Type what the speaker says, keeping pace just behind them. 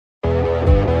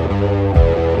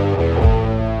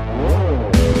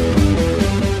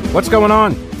What's going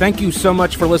on? Thank you so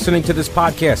much for listening to this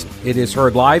podcast. It is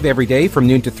heard live every day from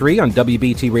noon to 3 on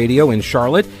WBT Radio in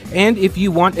Charlotte. And if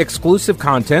you want exclusive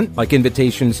content like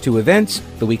invitations to events,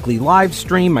 the weekly live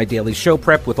stream, my daily show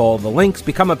prep with all the links,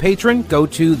 become a patron, go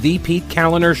to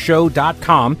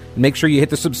thepetekalinershow.com. Make sure you hit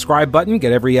the subscribe button,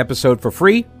 get every episode for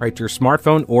free right to your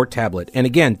smartphone or tablet. And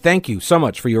again, thank you so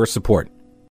much for your support.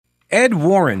 Ed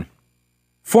Warren,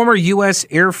 former U.S.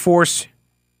 Air Force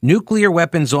nuclear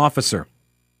weapons officer,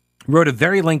 wrote a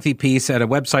very lengthy piece at a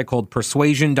website called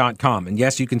persuasion.com. And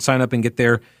yes, you can sign up and get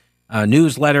their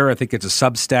newsletter. I think it's a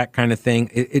Substack kind of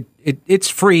thing. It's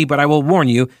free, but I will warn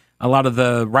you, a lot of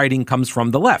the writing comes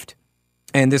from the left.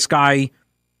 And this guy,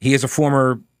 he is a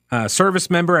former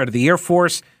service member out of the Air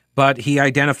Force, but he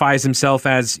identifies himself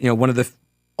as, one of the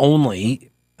only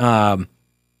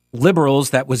liberals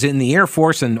that was in the Air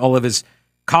Force, and all of his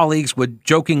colleagues would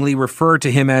jokingly refer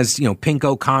to him as,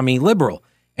 pinko commie liberal.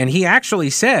 And he actually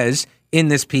says in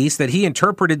this piece that he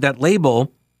interpreted that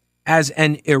label as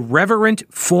an irreverent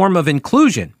form of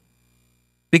inclusion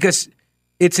because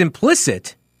it's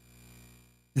implicit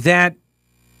that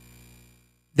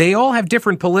they all have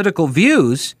different political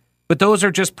views, but those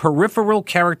are just peripheral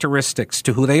characteristics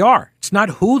to who they are. It's not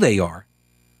who they are,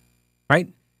 right?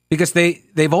 Because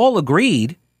they've all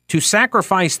agreed to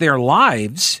sacrifice their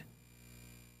lives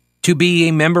to be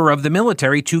a member of the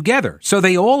military together. So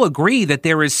they all agree that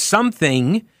there is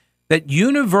something that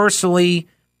universally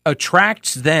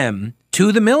attracts them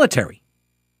to the military.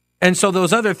 And so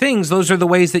those other things, those are the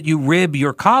ways that you rib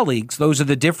your colleagues. Those are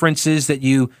the differences that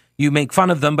you make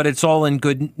fun of them, but it's all in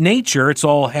good nature. It's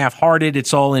all half-hearted.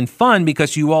 It's all in fun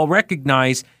because you all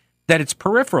recognize that it's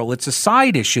peripheral. It's a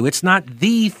side issue. It's not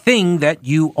the thing that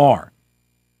you are.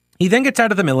 He then gets out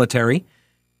of the military,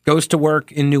 goes to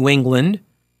work in New England,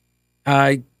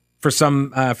 for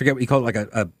some, I forget what you call it, like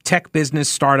a tech business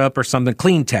startup or something,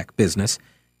 clean tech business.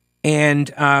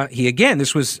 And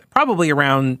this was probably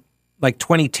around like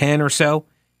 2010 or so.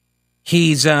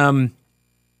 He's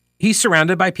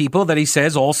surrounded by people that he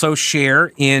says also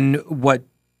share in what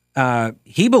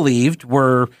he believed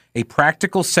were a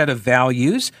practical set of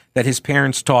values that his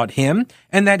parents taught him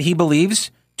and that he believes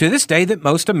to this day that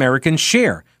most Americans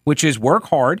share, which is work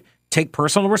hard, take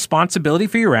personal responsibility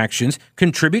for your actions,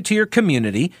 contribute to your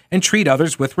community, and treat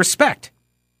others with respect.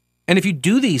 And if you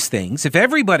do these things, if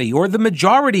everybody or the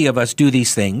majority of us do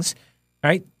these things,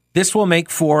 right, this will make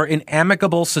for an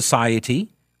amicable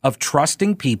society of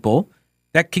trusting people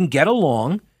that can get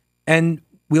along and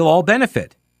we'll all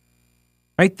benefit.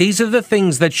 Right? These are the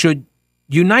things that should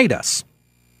unite us.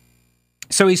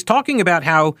 So he's talking about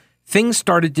how things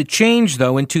started to change,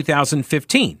 though, in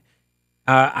 2015.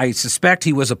 I suspect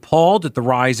he was appalled at the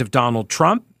rise of Donald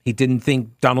Trump. He didn't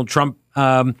think Donald Trump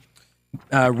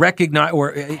recognized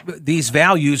or these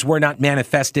values were not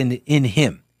manifested in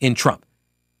him, in Trump.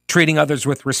 Treating others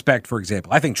with respect, for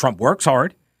example. I think Trump works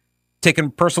hard.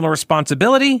 Taking personal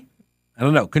responsibility, I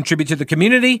don't know, contribute to the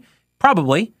community,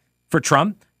 probably for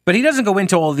Trump. But he doesn't go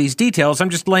into all of these details. I'm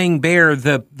just laying bare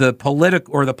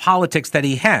the politics that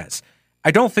he has.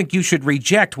 I don't think you should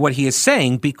reject what he is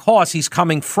saying because he's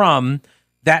coming from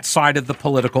that side of the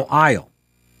political aisle.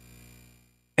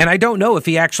 And I don't know if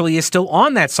he actually is still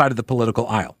on that side of the political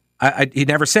aisle. He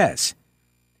never says.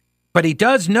 But he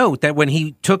does note that when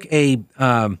he took a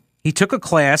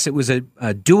class, it was a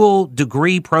dual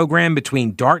degree program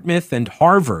between Dartmouth and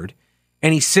Harvard,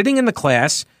 and he's sitting in the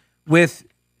class with,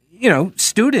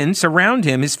 students around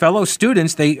him, his fellow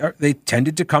students. They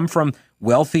tended to come from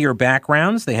wealthier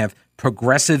backgrounds. They have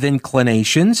progressive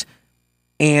inclinations,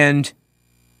 and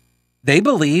they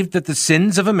believed that the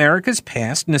sins of America's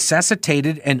past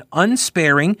necessitated an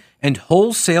unsparing and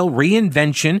wholesale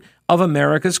reinvention of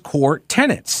America's core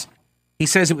tenets. He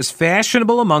says it was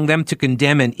fashionable among them to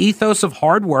condemn an ethos of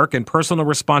hard work and personal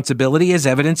responsibility as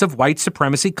evidence of white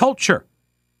supremacy culture,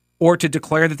 or to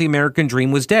declare that the American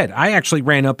dream was dead. I actually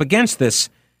ran up against this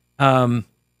a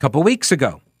couple weeks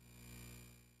ago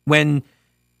when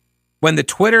the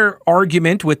Twitter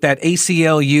argument with that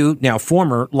ACLU, now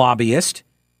former lobbyist,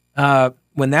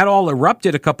 when that all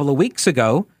erupted a couple of weeks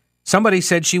ago, somebody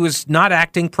said she was not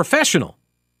acting professional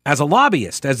as a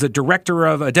lobbyist, as a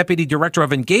deputy director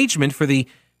of engagement for the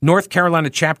North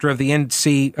Carolina chapter of the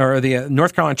NC, or the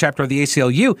North Carolina chapter of the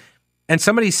ACLU. And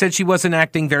somebody said she wasn't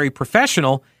acting very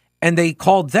professional, and they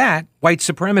called that white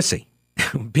supremacy,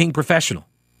 being professional.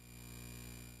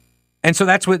 And so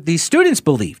that's what these students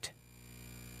believed.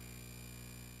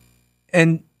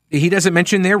 And he doesn't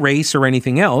mention their race or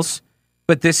anything else,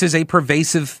 but this is a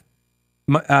pervasive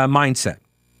mindset.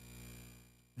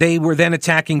 They were then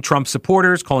attacking Trump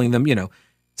supporters, calling them,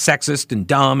 sexist and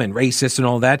dumb and racist and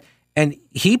all that. And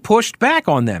he pushed back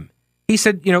on them. He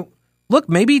said, look,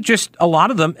 maybe just a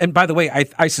lot of them. And by the way,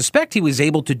 I suspect he was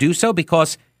able to do so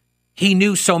because he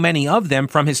knew so many of them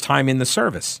from his time in the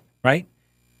service, right?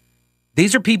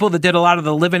 These are people that did a lot of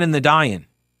the living and the dying,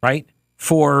 right?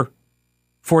 For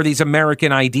these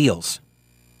American ideals.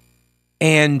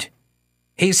 And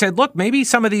he said, look, maybe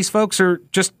some of these folks are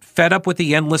just fed up with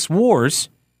the endless wars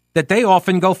that they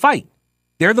often go fight.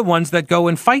 They're the ones that go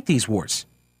and fight these wars.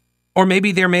 Or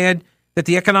maybe they're mad that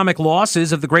the economic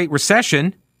losses of the Great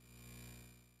Recession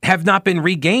have not been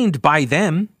regained by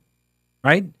them,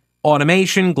 right?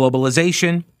 Automation,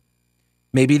 globalization.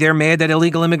 Maybe they're mad that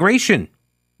illegal immigration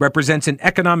represents an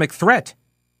economic threat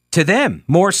to them.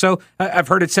 More so, I've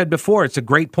heard it said before, it's a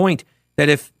great point, that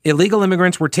if illegal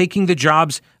immigrants were taking the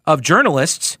jobs of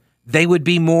journalists, they would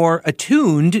be more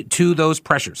attuned to those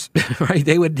pressures, right?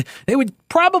 They would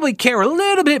probably care a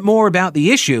little bit more about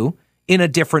the issue in a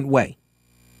different way.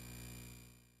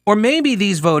 Or maybe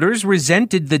these voters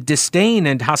resented the disdain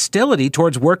and hostility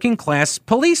towards working class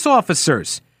police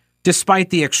officers, despite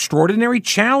the extraordinary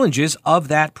challenges of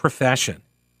that profession.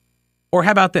 Or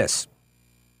how about this?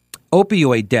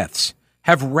 Opioid deaths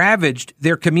have ravaged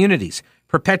their communities,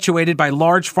 perpetuated by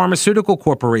large pharmaceutical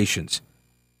corporations.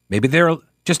 Maybe they're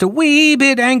just a wee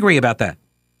bit angry about that.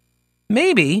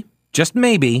 Maybe, just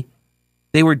maybe,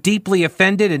 they were deeply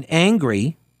offended and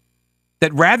angry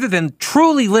that rather than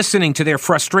truly listening to their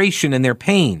frustration and their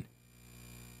pain,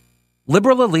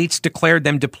 liberal elites declared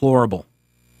them deplorable.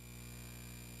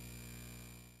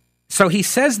 So he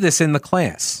says this in the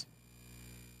class.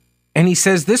 And he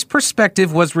says this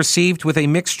perspective was received with a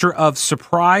mixture of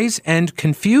surprise and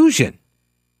confusion,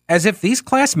 as if these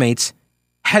classmates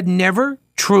had never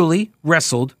truly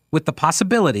wrestled with the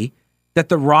possibility that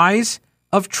the rise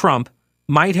of Trump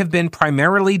might have been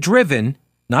primarily driven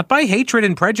not by hatred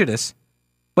and prejudice,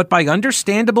 but by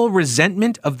understandable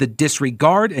resentment of the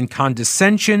disregard and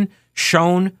condescension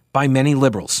shown by many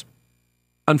liberals.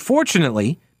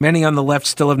 Unfortunately, many on the left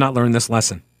still have not learned this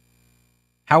lesson.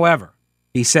 However,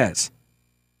 he says,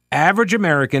 average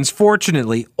Americans,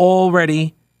 fortunately,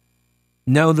 already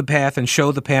know the path and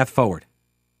show the path forward.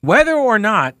 Whether or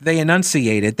not they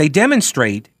enunciate it, they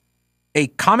demonstrate a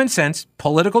common sense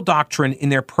political doctrine in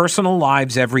their personal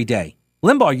lives every day.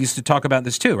 Limbaugh used to talk about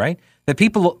this too, right? That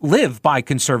people live by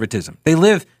conservatism. They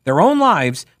live their own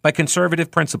lives by conservative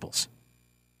principles.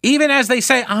 Even as they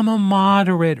say, I'm a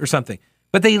moderate or something.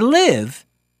 But they live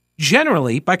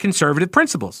generally by conservative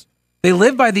principles. They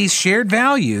live by these shared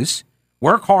values: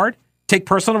 work hard, take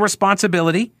personal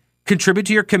responsibility, contribute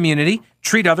to your community,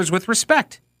 treat others with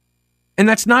respect. And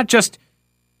that's not just,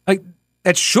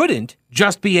 that shouldn't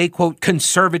just be a, quote,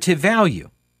 conservative value.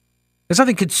 There's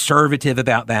nothing conservative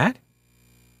about that.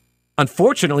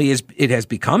 Unfortunately, it has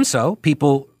become so.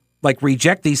 People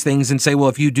reject these things and say, well,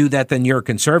 if you do that, then you're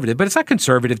conservative. But it's not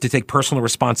conservative to take personal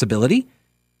responsibility,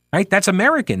 right? That's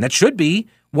American. That should be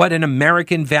what an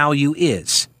American value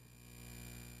is.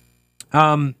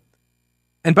 And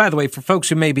by the way, for folks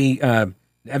who maybe have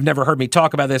never heard me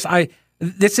talk about this,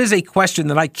 this is a question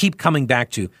that I keep coming back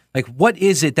to. What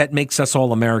is it that makes us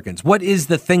all Americans? What is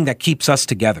the thing that keeps us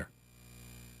together?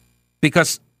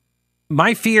 Because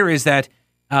my fear is that,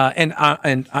 and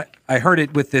I heard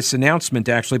it with this announcement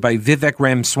actually by Vivek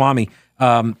Ramaswamy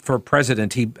for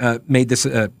president. He made this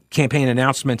campaign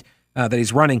announcement that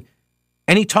he's running,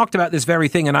 and he talked about this very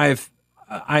thing. And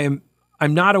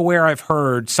I'm not aware I've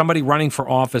heard somebody running for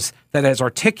office that has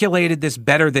articulated this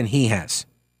better than he has.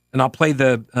 And I'll play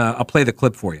the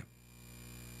clip for you.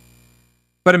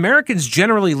 But Americans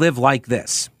generally live like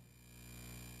this,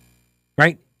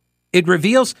 right?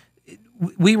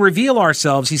 We reveal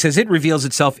ourselves, he says, it reveals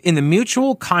itself in the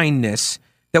mutual kindness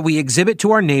that we exhibit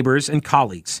to our neighbors and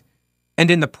colleagues, and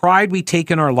in the pride we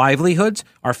take in our livelihoods,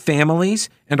 our families,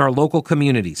 and our local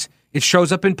communities. It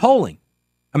shows up in polling.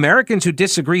 Americans who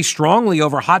disagree strongly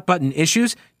over hot-button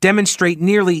issues demonstrate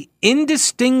nearly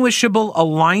indistinguishable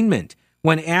alignment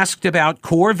when asked about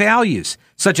core values,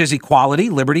 such as equality,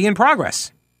 liberty, and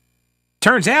progress.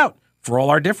 Turns out, for all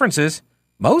our differences,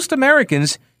 most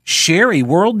Americans share a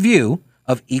worldview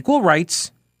of equal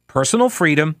rights, personal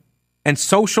freedom, and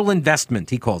social investment,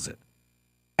 he calls it.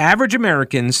 Average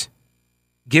Americans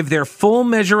give their full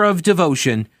measure of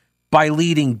devotion by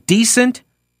leading decent,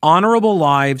 honorable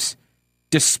lives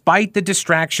despite the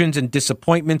distractions and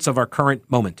disappointments of our current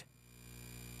moment.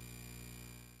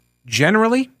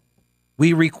 Generally,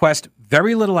 we request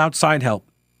very little outside help.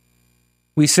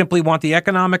 We simply want the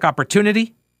economic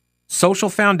opportunity, social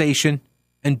foundation,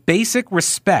 and basic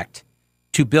respect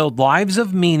to build lives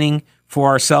of meaning for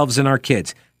ourselves and our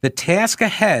kids. The task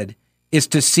ahead is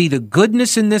to see the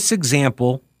goodness in this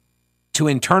example to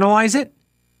internalize it,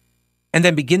 and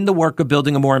then begin the work of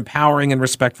building a more empowering and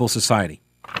respectful society.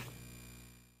 All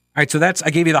right, so I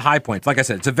gave you the high points. Like I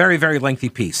said, it's a very, very lengthy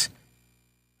piece.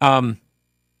 And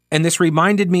this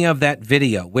reminded me of that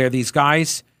video where these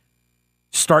guys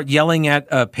start yelling at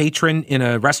a patron in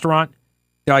a restaurant.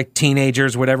 They're like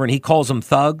teenagers, whatever, and he calls them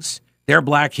thugs. They're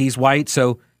black, he's white,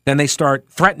 so then they start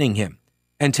threatening him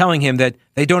and telling him that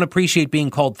they don't appreciate being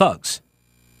called thugs.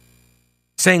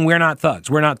 Saying we're not thugs,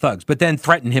 but then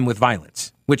threaten him with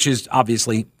violence, which is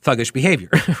obviously thuggish behavior,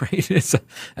 right?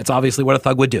 That's obviously what a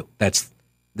thug would do. That's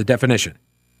the definition.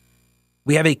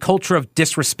 We have a culture of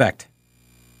disrespect.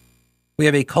 We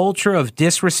have a culture of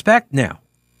disrespect now,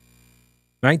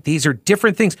 right? These are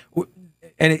different things.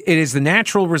 And it is the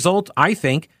natural result, I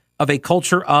think, of a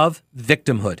culture of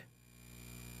victimhood.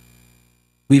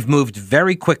 We've moved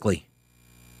very quickly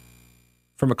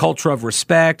from a culture of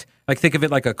respect, like think of it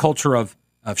like a culture of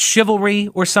chivalry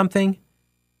or something,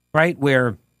 right?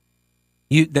 Where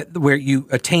you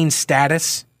attain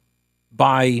status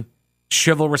by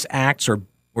chivalrous acts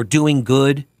or doing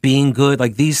good, being good.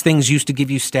 Like these things used to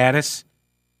give you status.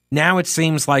 Now it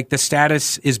seems like the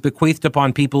status is bequeathed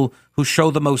upon people who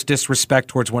show the most disrespect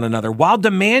towards one another while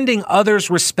demanding others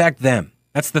respect them.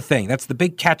 That's the thing. That's the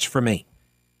big catch for me,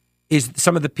 is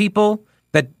some of the people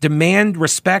that demand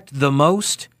respect the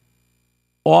most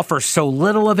offer so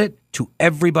little of it to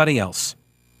everybody else.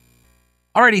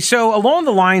 Alrighty, so along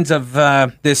the lines of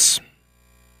this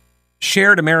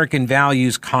shared American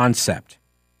values concept,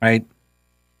 right,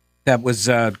 that was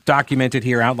documented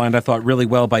here, outlined, I thought, really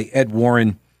well by Ed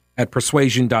Warren at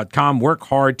persuasion.com. Work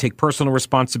hard, take personal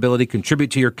responsibility,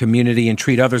 contribute to your community, and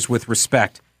treat others with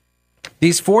respect.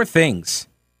 These 4 things,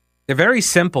 they're very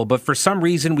simple, but for some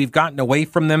reason we've gotten away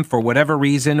from them for whatever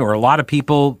reason, or a lot of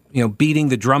people, beating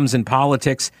the drums in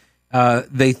politics.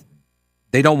 They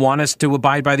don't want us to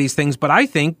abide by these things. But I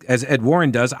think, as Ed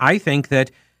Warren does, I think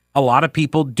that a lot of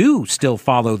people do still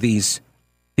follow these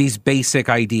basic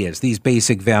ideas, these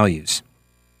basic values.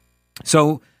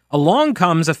 So along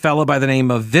comes a fellow by the name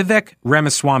of Vivek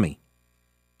Ramaswamy,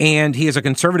 and he is a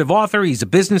conservative author. He's a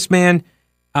businessman.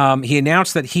 He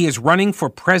announced that he is running for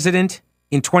president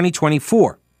in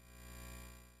 2024.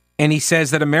 And he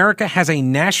says that America has a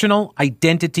national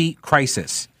identity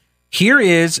crisis. Here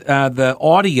is the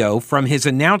audio from his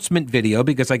announcement video,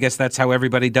 because I guess that's how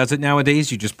everybody does it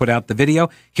nowadays. You just put out the video.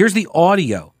 Here's the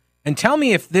audio. And tell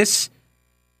me if this,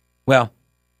 well,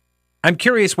 I'm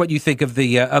curious what you think of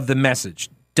the message.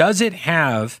 Does it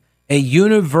have a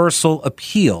universal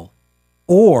appeal,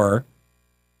 or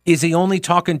is he only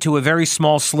talking to a very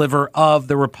small sliver of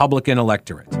the Republican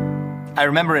electorate? I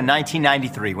remember in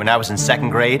 1993 when I was in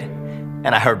 2nd grade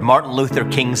and I heard Martin Luther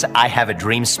King's I Have a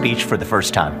Dream speech for the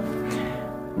first time.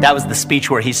 That was the speech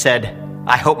where he said,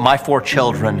 "I hope my 4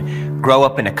 children grow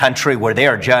up in a country where they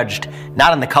are judged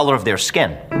not on the color of their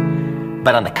skin,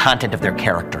 but on the content of their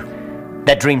character."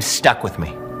 That dream stuck with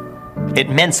me. It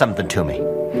meant something to me.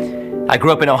 I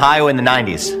grew up in Ohio in the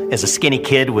 90s as a skinny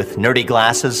kid with nerdy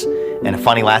glasses and a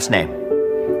funny last name.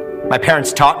 My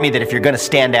parents taught me that if you're going to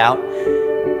stand out,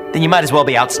 then you might as well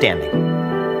be outstanding.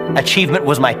 Achievement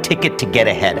was my ticket to get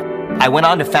ahead. I went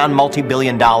on to found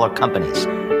multi-billion-dollar companies,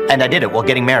 and I did it while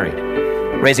getting married,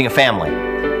 raising a family,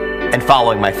 and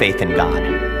following my faith in God.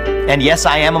 And yes,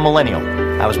 I am a millennial.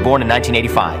 I was born in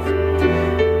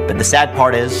 1985. But the sad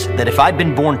part is that if I'd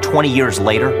been born 20 years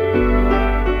later,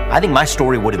 I think my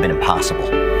story would have been impossible.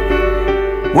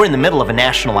 We're in the middle of a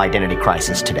national identity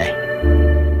crisis today.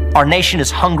 Our nation is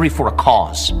hungry for a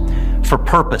cause, for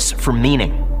purpose, for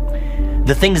meaning.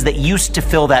 The things that used to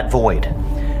fill that void,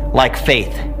 like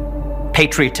faith,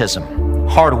 patriotism,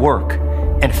 hard work,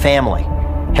 and family,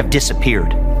 have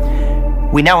disappeared.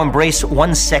 We now embrace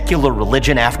one secular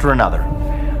religion after another,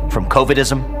 from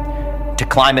COVIDism to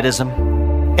climatism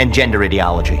and gender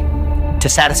ideology, to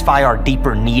satisfy our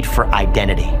deeper need for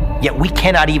identity. Yet we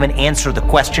cannot even answer the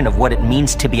question of what it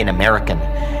means to be an American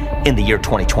in the year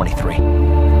 2023.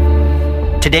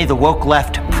 Today, the woke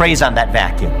left preys on that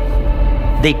vacuum.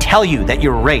 They tell you that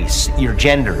your race, your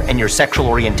gender, and your sexual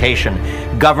orientation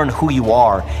govern who you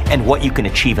are and what you can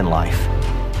achieve in life.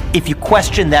 If you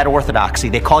question that orthodoxy,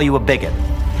 they call you a bigot,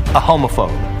 a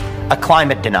homophobe, a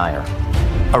climate denier,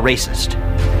 a racist.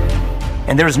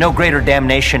 And there is no greater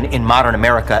damnation in modern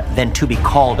America than to be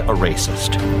called a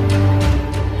racist.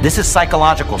 This is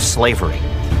psychological slavery.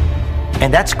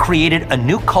 And that's created a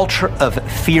new culture of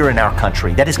fear in our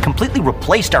country that has completely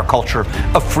replaced our culture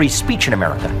of free speech in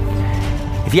America.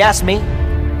 If you ask me,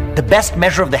 the best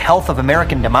measure of the health of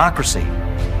American democracy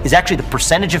is actually the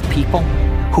percentage of people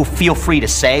who feel free to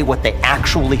say what they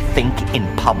actually think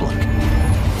in public.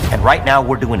 And right now,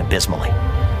 we're doing abysmally.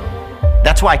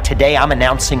 That's why today I'm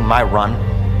announcing my run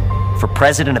for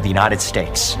President of the United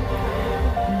States.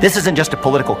 This isn't just a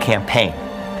political campaign.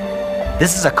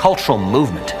 This is a cultural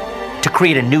movement to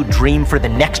create a new dream for the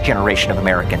next generation of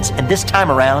Americans. And this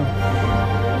time around,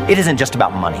 it isn't just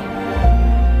about money.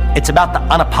 It's about the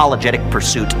unapologetic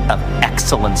pursuit of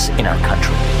excellence in our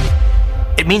country.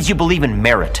 It means you believe in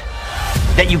merit,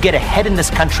 that you get ahead in this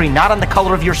country not on the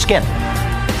color of your skin,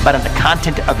 but on the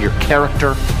content of your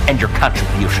character and your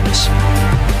contributions.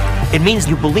 It means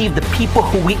you believe the people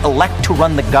who we elect to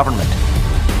run the government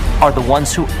are the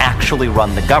ones who actually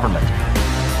run the government,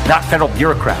 not federal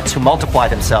bureaucrats who multiply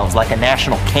themselves like a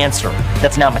national cancer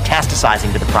that's now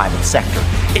metastasizing to the private sector.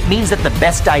 It means that the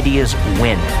best ideas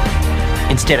win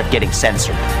instead of getting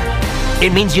censored.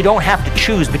 It means you don't have to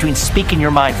choose between speaking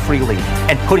your mind freely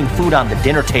and putting food on the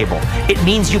dinner table. It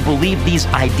means you believe these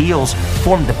ideals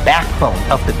form the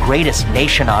backbone of the greatest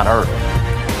nation on earth,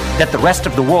 that the rest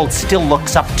of the world still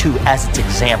looks up to as its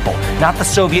example, not the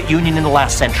Soviet Union in the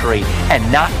last century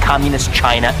and not communist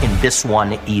China in this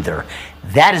one either.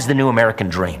 That is the new American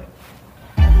dream.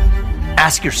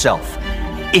 Ask yourself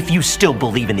if you still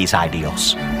believe in these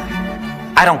ideals.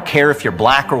 I don't care if you're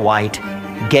black or white,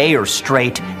 gay or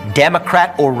straight,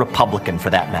 Democrat or Republican for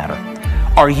that matter.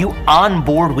 Are you on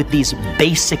board with these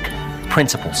basic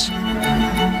principles?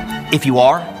 If you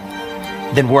are,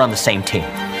 then we're on the same team.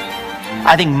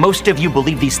 I think most of you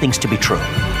believe these things to be true.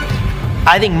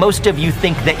 I think most of you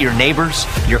think that your neighbors,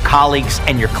 your colleagues,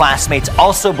 and your classmates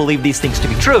also believe these things to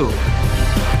be true,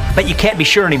 but you can't be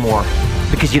sure anymore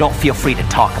because you don't feel free to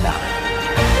talk about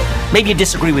it. Maybe you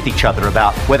disagree with each other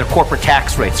about whether corporate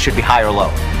tax rates should be high or low,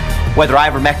 whether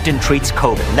ivermectin treats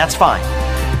COVID, and that's fine,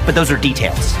 but those are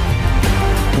details.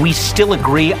 We still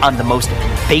agree on the most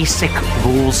basic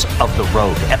rules of the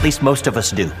road, at least most of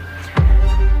us do.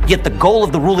 Yet the goal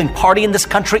of the ruling party in this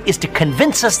country is to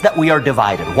convince us that we are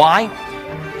divided. Why?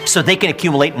 So they can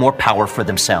accumulate more power for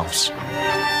themselves.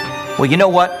 Well, you know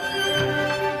what?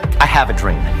 I have a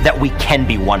dream that we can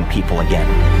be one people again.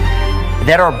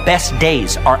 That our best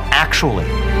days are actually,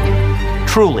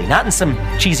 truly, not in some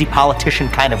cheesy politician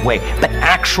kind of way, but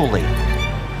actually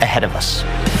ahead of us.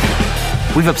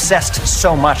 We've obsessed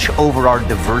so much over our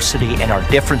diversity and our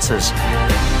differences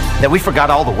that we forgot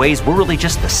all the ways we're really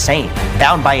just the same,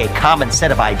 bound by a common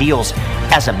set of ideals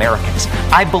as Americans.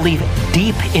 I believe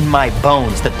deep in my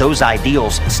bones that those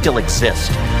ideals still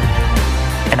exist.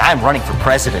 And I'm running for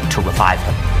president to revive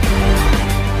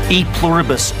them. E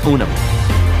pluribus unum.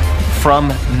 From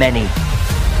many,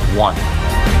 one.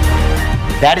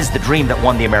 That is the dream that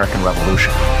won the American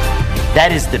Revolution.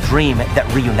 That is the dream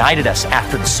that reunited us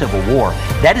after the Civil War.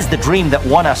 That is the dream that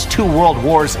won us 2 world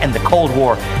wars and the Cold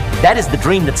War. That is the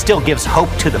dream that still gives hope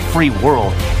to the free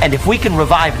world. And if we can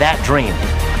revive that dream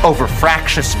over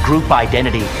fractious group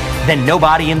identity, then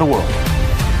nobody in the world,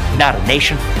 not a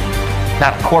nation,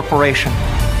 not a corporation,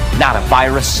 not a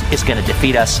virus is going to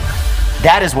defeat us.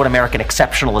 That is what American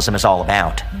exceptionalism is all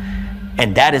about.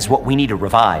 And that is what we need to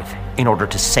revive in order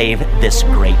to save this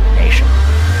great nation.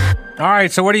 All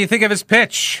right, so what do you think of his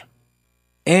pitch?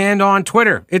 And on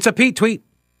Twitter, it's a Pete tweet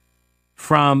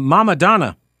from Mama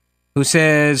Donna, who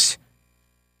says,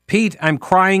 Pete, I'm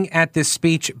crying at this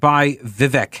speech by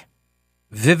Vivek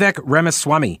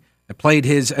Ramaswamy. I played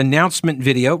his announcement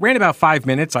video, ran about 5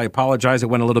 minutes. I apologize, it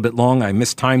went a little bit long. I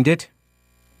mistimed it.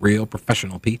 Real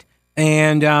professional, Pete.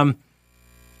 And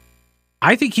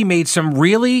I think he made some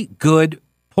really good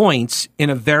points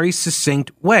in a very succinct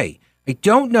way. I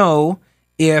don't know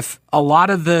if a lot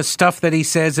of the stuff that he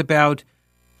says about,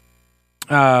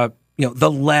 the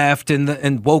left and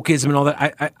wokeism and all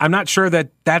that, I'm not sure that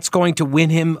that's going to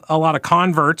win him a lot of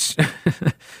converts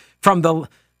from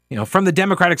the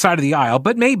Democratic side of the aisle.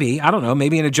 But maybe, I don't know,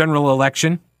 maybe in a general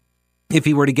election, if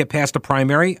he were to get past a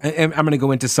primary. I'm going to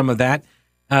go into some of that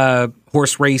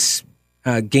horse race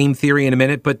game theory in a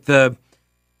minute. But the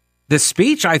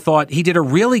speech, I thought he did a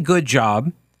really good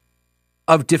job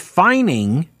of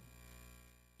defining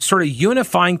sort of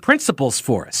unifying principles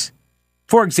for us.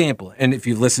 For example, and if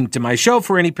you've listened to my show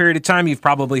for any period of time, you've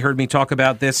probably heard me talk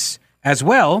about this as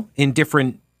well in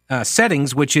different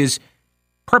settings, which is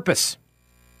purpose.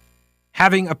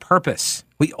 Having a purpose.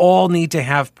 We all need to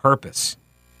have purpose.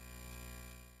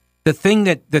 The thing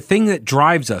that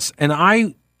drives us, and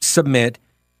I submit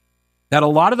that a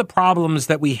lot of the problems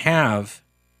that we have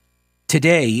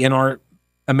today in our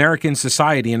American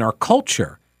society, in our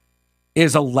culture,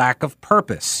 is a lack of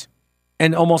purpose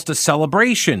and almost a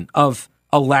celebration of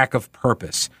a lack of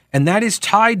purpose. And that is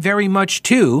tied very much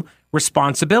to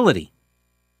responsibility.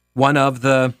 One of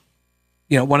the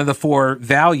 4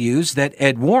 values that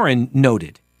Ed Warren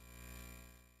noted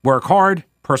Work hard,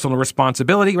 personal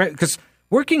responsibility, right? Because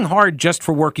working hard just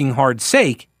for working hard's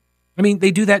sake, I mean,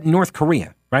 they do that in North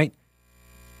Korea, right?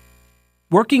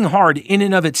 Working hard in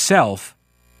and of itself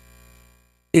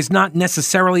is not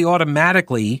necessarily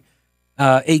automatically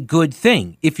a good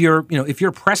thing. If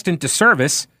you're pressed into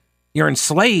service, you're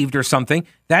enslaved or something,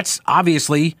 that's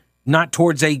obviously not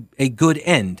towards a good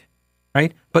end,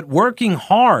 right? But working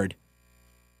hard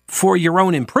for your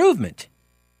own improvement,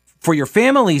 for your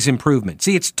family's improvement.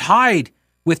 See, it's tied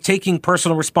with taking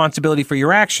personal responsibility for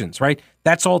your actions, right?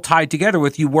 That's all tied together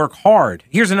with you work hard.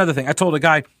 Here's another thing. I told a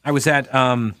guy I was at,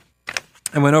 I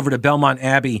went over to Belmont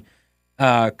Abbey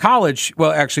College.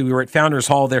 Well, actually, we were at Founders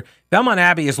Hall there. Belmont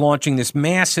Abbey is launching this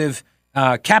massive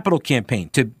capital campaign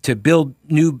to build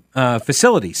new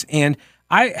facilities. And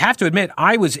I have to admit,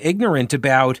 I was ignorant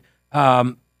about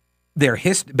Belmont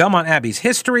Abbey's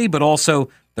history, but also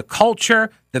the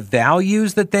culture, the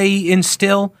values that they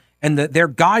instill, and their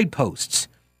guideposts.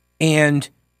 And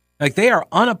like they are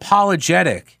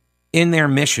unapologetic in their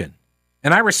mission.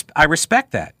 And I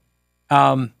respect that.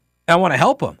 I want to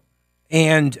help them.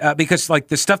 And because like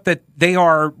the stuff that they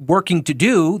are working to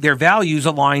do, their values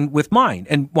align with mine.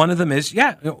 And one of them is,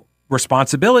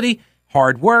 responsibility,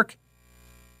 hard work,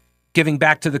 giving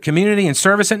back to the community and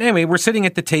service. And anyway, we're sitting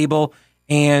at the table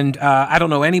and I don't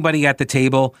know anybody at the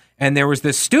table. And there was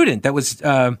this student that was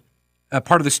a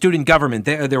part of the student government.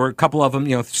 There were a couple of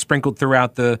them, sprinkled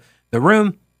throughout the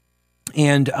room.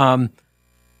 And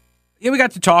we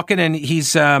got to talking and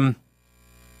he's an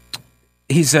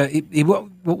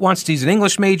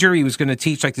English major. He was going to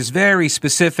teach like this very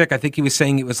specific, I think he was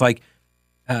saying it was like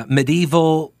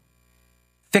medieval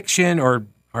fiction or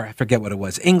I forget what it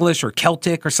was, English or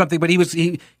Celtic or something. But he was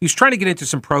trying to get into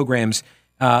some programs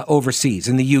overseas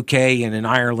in the UK and in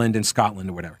Ireland and Scotland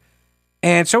or whatever.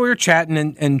 And so we were chatting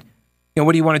and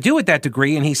what do you want to do with that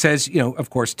degree? And he says, of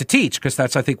course, to teach, because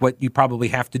that's, I think, what you probably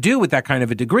have to do with that kind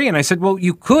of a degree. And I said, well,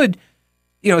 you could,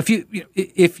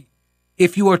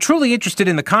 if you are truly interested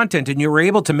in the content and you were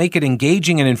able to make it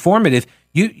engaging and informative,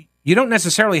 you don't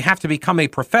necessarily have to become a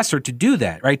professor to do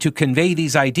that, right? To convey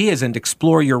these ideas and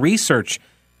explore your research.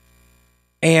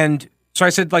 And so I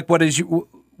said, like,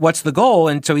 what's the goal?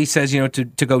 And so he says,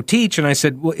 to go teach. And I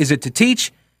said, well, is it to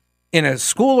teach in a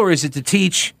school or is it to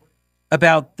teach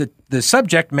about the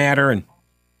subject matter? And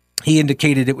he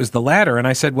indicated it was the latter. And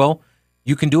I said, well,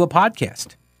 you can do a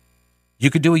podcast. You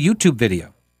could do a YouTube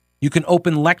video. You can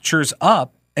open lectures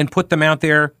up and put them out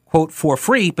there, quote, for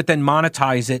free, but then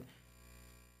monetize it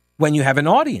when you have an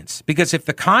audience. Because if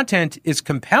the content is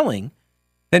compelling,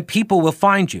 then people will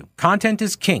find you. Content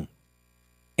is king.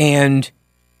 And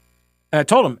I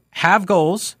told him, have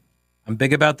goals. I'm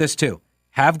big about this too.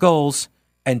 Have goals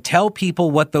and tell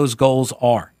people what those goals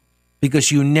are.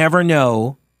 Because you never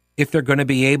know if they're going to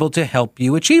be able to help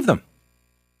you achieve them.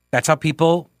 That's how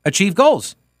people achieve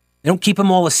goals. They don't keep them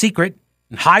all a secret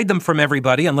and hide them from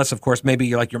everybody, unless, of course, maybe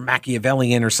you're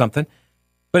Machiavellian or something.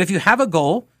 But if you have a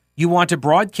goal, you want to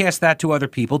broadcast that to other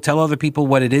people, tell other people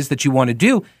what it is that you want to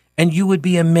do, and you would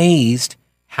be amazed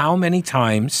how many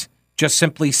times just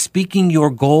simply speaking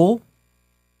your goal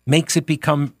makes it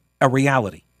become a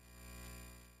reality.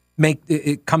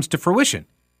 It comes to fruition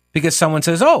because someone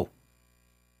says, oh,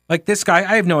 like this guy,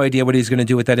 I have no idea what he's going to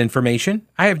do with that information.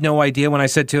 I have no idea. When I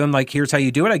said to him, like, here's how you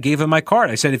do it, I gave him my card.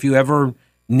 I said, if you ever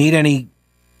need any,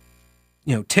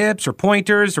 tips or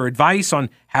pointers or advice on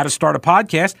how to start a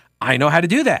podcast, I know how to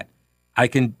do that. I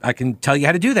can tell you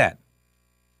how to do that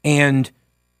and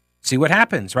see what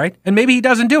happens, right? And maybe he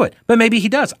doesn't do it, but maybe he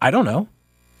does. I don't know.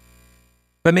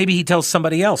 But maybe he tells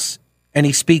somebody else and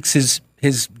he speaks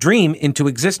his dream into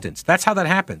existence. That's how that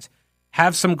happens.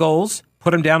 Have some goals.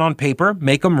 Put them down on paper,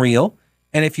 make them real.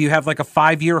 And if you have like a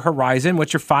 5-year horizon,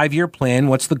 what's your 5-year plan?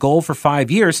 What's the goal for 5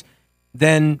 years?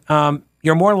 Then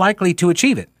you're more likely to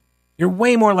achieve it. You're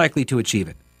way more likely to achieve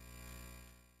it.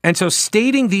 And so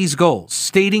stating these goals,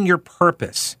 stating your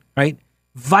purpose, right?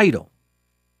 Vital.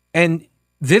 And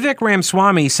Vivek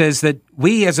Ramaswamy says that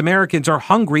we as Americans are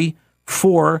hungry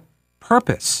for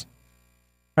purpose,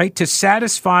 right? To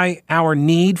satisfy our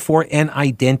need for an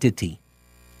identity.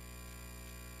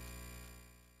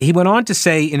 He went on to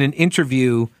say in an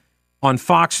interview on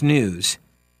Fox News,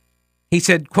 he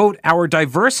said, quote, our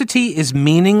diversity is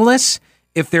meaningless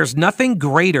if there's nothing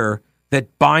greater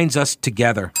that binds us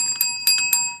together.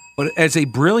 But as a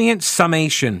brilliant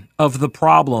summation of the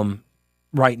problem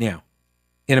right now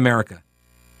in America,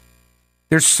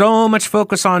 there's so much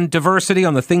focus on diversity,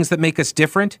 on the things that make us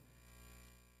different.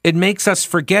 It makes us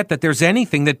forget that there's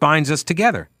anything that binds us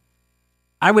together.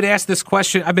 I would ask this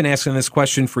question. I've been asking this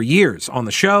question for years on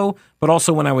the show, but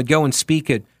also when I would go and speak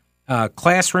at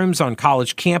classrooms, on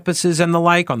college campuses and the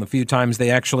like, on the few times they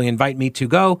actually invite me to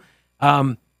go.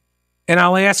 And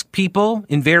I'll ask people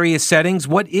in various settings,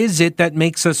 what is it that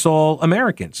makes us all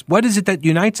Americans? What is it that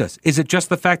unites us? Is it just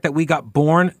the fact that we got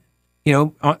born,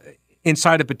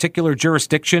 inside a particular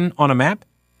jurisdiction on a map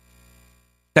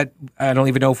that I don't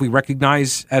even know if we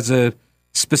recognize as a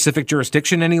specific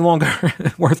jurisdiction any longer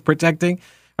worth protecting,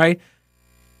 right?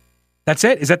 That's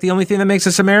it? Is that the only thing that makes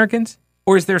us Americans?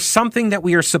 Or is there something that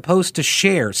we are supposed to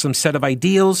share, some set of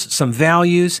ideals, some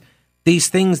values, these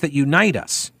things that unite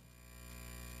us?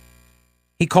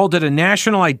 He called it a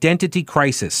national identity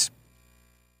crisis.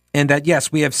 And that,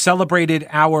 yes, we have celebrated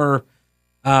our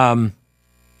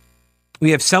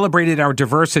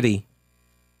diversity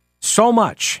so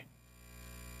much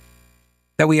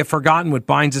that we have forgotten what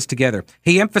binds us together.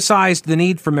 He emphasized the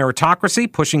need for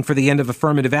meritocracy, pushing for the end of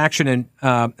affirmative action, and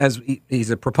as he's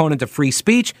a proponent of free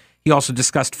speech. He also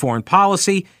discussed foreign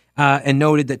policy and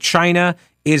noted that China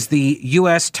is the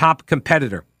U.S. top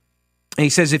competitor. And he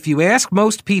says, if you ask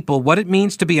most people what it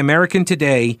means to be American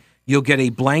today, you'll get a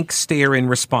blank stare in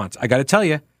response. I got to tell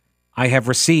you, I have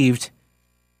received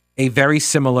a very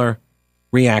similar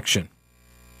reaction.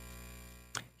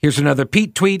 Here's another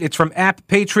Pete tweet. It's from App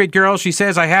Patriot Girl. She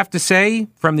says, I have to say,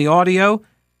 from the audio,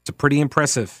 it's a pretty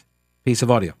impressive piece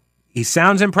of audio. He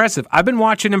sounds impressive. I've been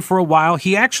watching him for a while.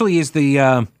 He actually is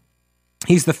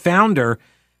he's the founder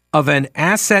of an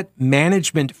asset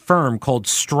management firm called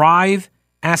Strive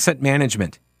Asset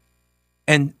Management.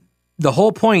 And the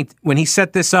whole point when he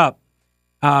set this up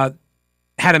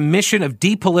had a mission of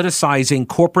depoliticizing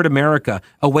corporate America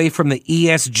away from the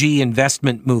ESG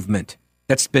investment movement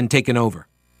that's been taken over.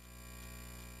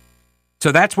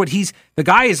 So that's what the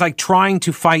guy is like trying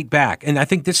to fight back. And I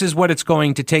think this is what it's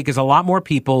going to take, is a lot more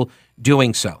people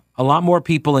doing so, a lot more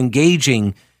people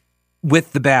engaging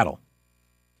with the battle.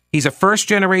 He's a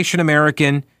first-generation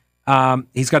American.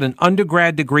 He's got an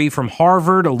undergrad degree from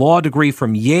Harvard, a law degree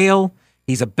from Yale.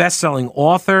 He's a best-selling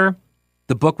author.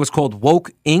 The book was called Woke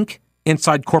Inc.,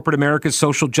 Inside Corporate America's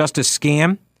Social Justice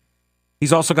Scam.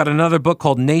 He's also got another book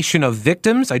called Nation of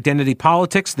Victims, Identity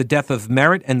Politics, The Death of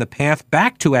Merit, and the Path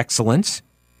Back to Excellence.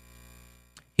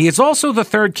 He is also the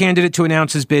third candidate to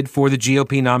announce his bid for the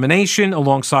GOP nomination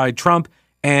alongside Trump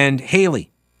and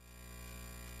Haley.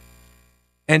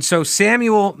 And so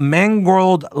Samuel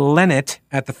Mangold-Lennett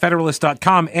at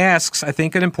thefederalist.com asks, I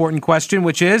think, an important question,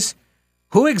 which is,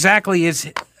 who exactly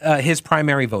is his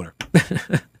primary voter?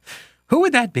 Who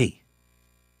would that be?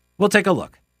 We'll take a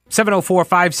look.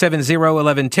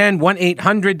 704-570-1110,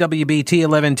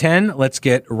 1-800-WBT-1110. Let's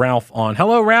get Ralph on.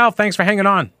 Hello, Ralph. Thanks for hanging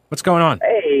on. What's going on?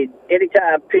 Hey,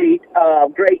 anytime, Pete.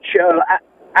 Great show.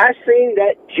 I seen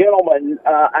that gentleman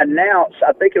announce,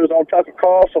 I think it was on Tucker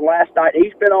Carlson last night.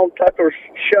 He's been on Tucker's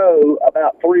show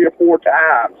about 3 or 4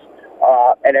 times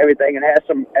and everything, and has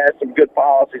some good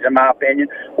policies, in my opinion.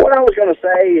 What I was going to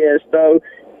say is, though,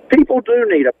 people do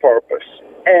need a purpose.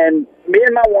 And me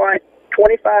and my wife,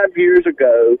 25 years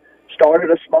ago,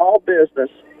 started a small business.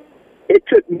 It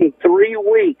took me 3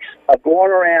 weeks of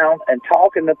going around and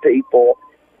talking to people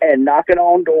and knocking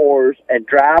on doors and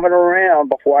driving around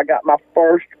before I got my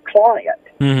first client.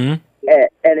 Mm-hmm.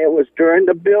 And it was during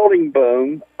the building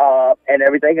boom and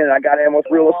everything, and I got in with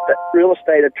real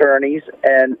estate attorneys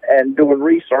and doing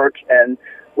research, and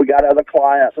we got other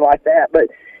clients like that. But,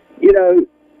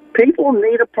 people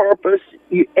need a purpose,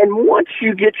 and once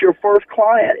you get your first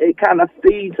client, it kind of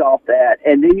feeds off that,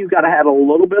 and then you've got to have a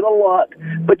little bit of luck,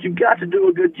 but you've got to do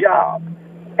a good job.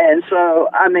 And so,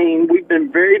 we've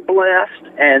been very blessed,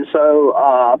 and so,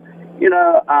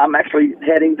 I'm actually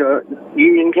heading to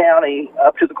Union County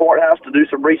up to the courthouse to do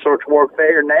some research work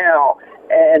there now,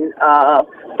 and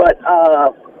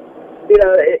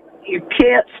you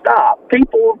can't stop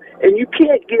people, and you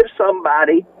can't give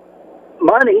somebody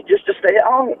money just to stay at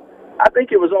home. I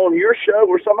think it was on your show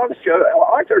or some other show.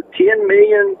 Aren't there 10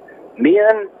 million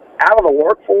men out of the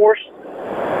workforce?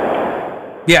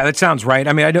 Yeah, that sounds right.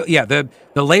 I know. Yeah, the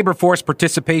labor force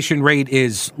participation rate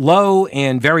is low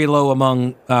and very low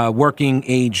among working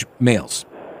age males.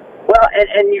 Well,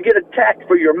 and you get attacked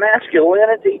for your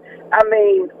masculinity.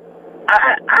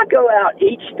 I go out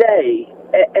each day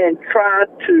and try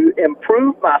to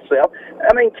improve myself.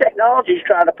 Technology is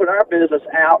trying to put our business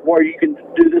out where you can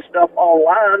do this stuff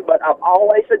online, but I've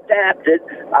always adapted.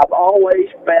 I've always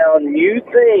found new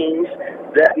things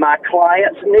that my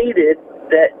clients needed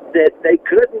that they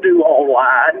couldn't do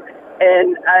online.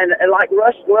 And like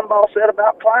Rush Limbaugh said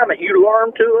about climate, you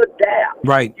learn to adapt.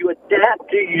 Right. You adapt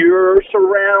to your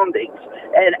surroundings.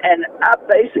 And I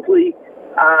basically,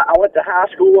 I went to high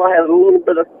school. I had a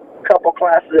couple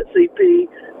classes at CP,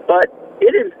 but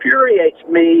it infuriates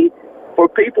me for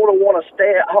people to want to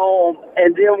stay at home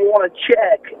and then want to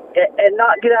check and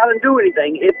not get out and do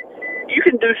anything. If you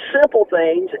can do simple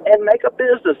things and make a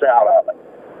business out of it.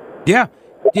 Yeah.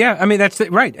 I mean, that's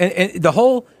it, right. And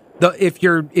if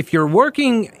you're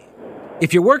working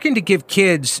to give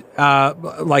kids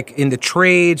like in the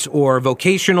trades or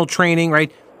vocational training,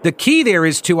 right? The key there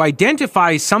is to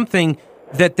identify something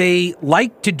that they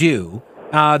like to do,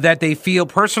 that they feel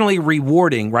personally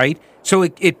rewarding, right? So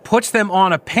it puts them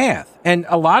on a path. And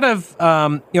a lot of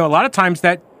times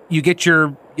that you get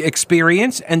your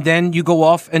experience and then you go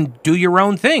off and do your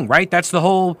own thing, right? That's the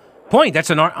whole point. That's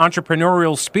an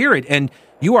entrepreneurial spirit. And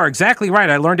you are exactly right.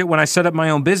 I learned it when I set up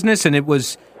my own business, and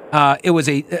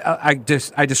I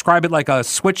describe it like a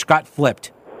switch got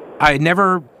flipped. I had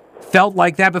never felt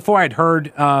like that before. I'd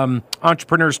heard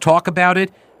entrepreneurs talk about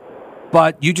it,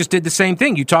 but you just did the same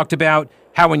thing. You talked about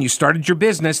how when you started your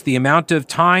business, the amount of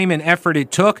time and effort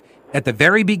it took at the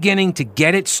very beginning to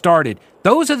get it started.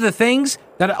 Those are the things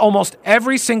that almost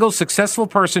every single successful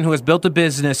person who has built a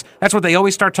business, that's what they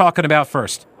always start talking about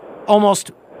first.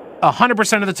 Almost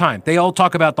 100% of the time, they all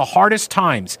talk about the hardest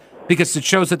times because it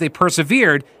shows that they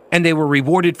persevered and they were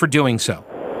rewarded for doing so.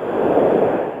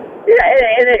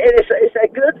 Yeah, and it's a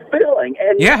good feeling.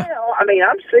 And now, I mean,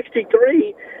 I'm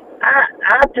 63.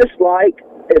 I just like,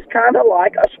 it's kind of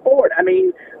like a sport. I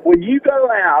mean, when you go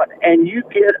out and you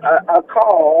get a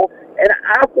call, and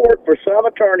I've worked for some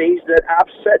attorneys that I've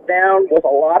sat down with a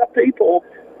lot of people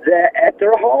that at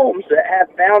their homes that have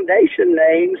foundation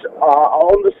names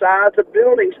on the sides of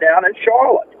buildings down in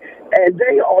Charlotte. And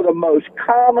they are the most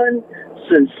common,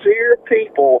 sincere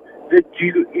people that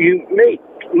you meet,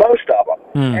 most of them,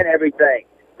 and everything.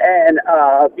 And,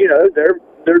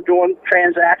 they're doing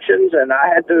transactions, and I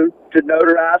had to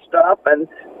notarize stuff. But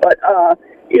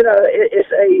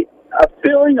it's a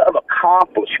feeling of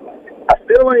accomplishment.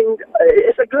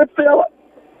 It's a good feeling.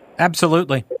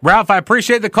 Absolutely. Ralph, I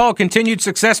appreciate the call. Continued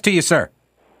success to you, sir.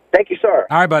 Thank you, sir.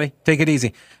 All right, buddy. Take it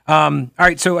easy. All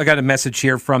right, so I got a message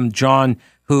here from John,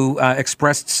 who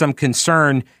expressed some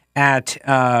concern at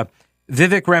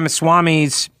Vivek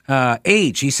Ramaswamy's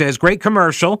age. He says, great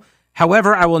commercial.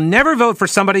 However, I will never vote for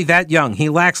somebody that young. He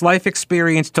lacks life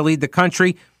experience to lead the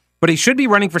country, but he should be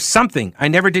running for something. I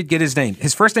never did get his name.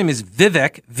 His first name is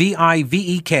Vivek,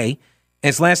 V-I-V-E-K.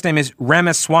 His last name is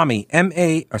Ramaswamy,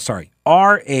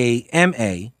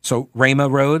 R-A-M-A, so Rama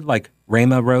Road, like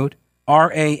Rama Road,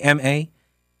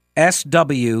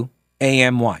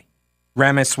 R-A-M-A-S-W-A-M-Y,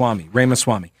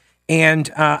 Ramaswamy. And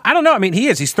I don't know, I mean,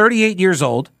 he's 38 years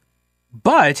old,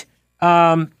 but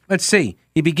let's see.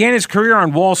 He began his career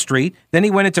on Wall Street. Then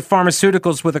he went into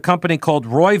pharmaceuticals with a company called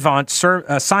Roivant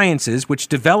Sciences, which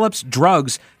develops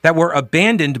drugs that were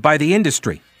abandoned by the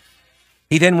industry.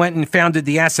 He then went and founded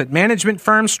the asset management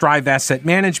firm, Strive Asset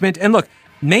Management. And look,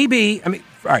 maybe, all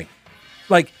right,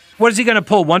 like, what is he going to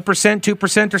pull, 1%,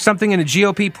 2% or something in a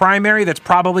GOP primary that's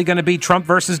probably going to be Trump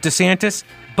versus DeSantis?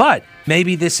 But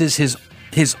maybe this is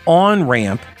his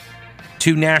on-ramp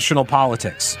to national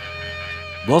politics.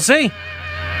 We'll see.